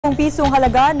pisong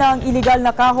halaga ng iligal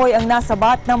na kahoy ang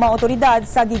nasabat ng mga otoridad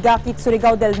sa Gigakit,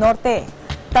 Surigao del Norte.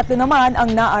 3 naman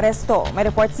ang naaresto. May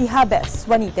report si Habes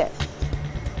Juanite.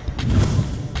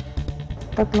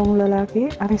 3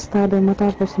 lalaki arestado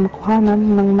matapos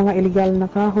makuhanan ng mga iligal na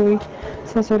kahoy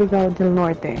sa Surigao del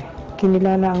Norte.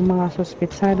 Kinilala ang mga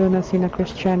suspetsado na sina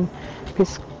Christian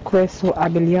Piscueso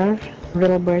Abiliar,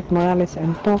 Robert Morales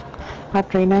Antoc at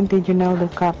Reynante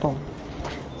Ginaldo Capo.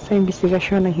 Sa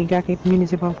investigasyon ng Higakit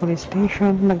Municipal Police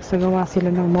Station, nagsagawa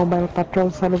sila ng mobile patrol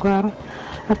sa lugar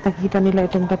at nakita nila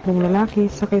itong 3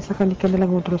 lalaki sakay sa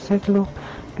kanilang motorsiklo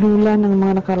lula ng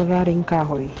mga nakaragaring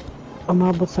kahoy.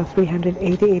 Umabot sa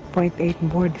 388.8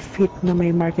 board feet na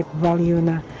may market value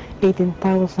na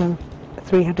 18,354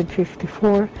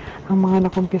 ang mga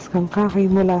nakumpiskang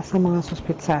kahoy mula sa mga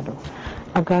suspetsado.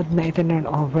 Agad na itinurn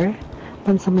over,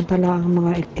 pansamantala ang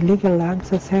mga illegal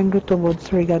logs sa Sangre Tubod,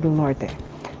 Surigao del Norte.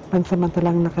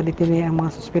 Pansamantalang nakadetine ang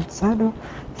mga suspetsado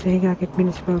sa Higakit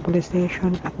Municipal Police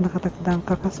Station at nakatakdang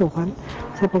kakasuhan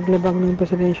sa paglabag ng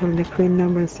Presidential Decree No.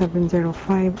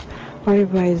 705 o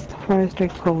Revised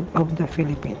Forestry Code of the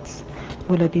Philippines.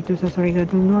 Mula dito sa Surigao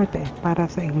del Norte, para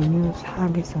sa Eagle News,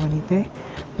 Habes Juanite,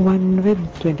 1 with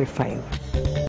 25.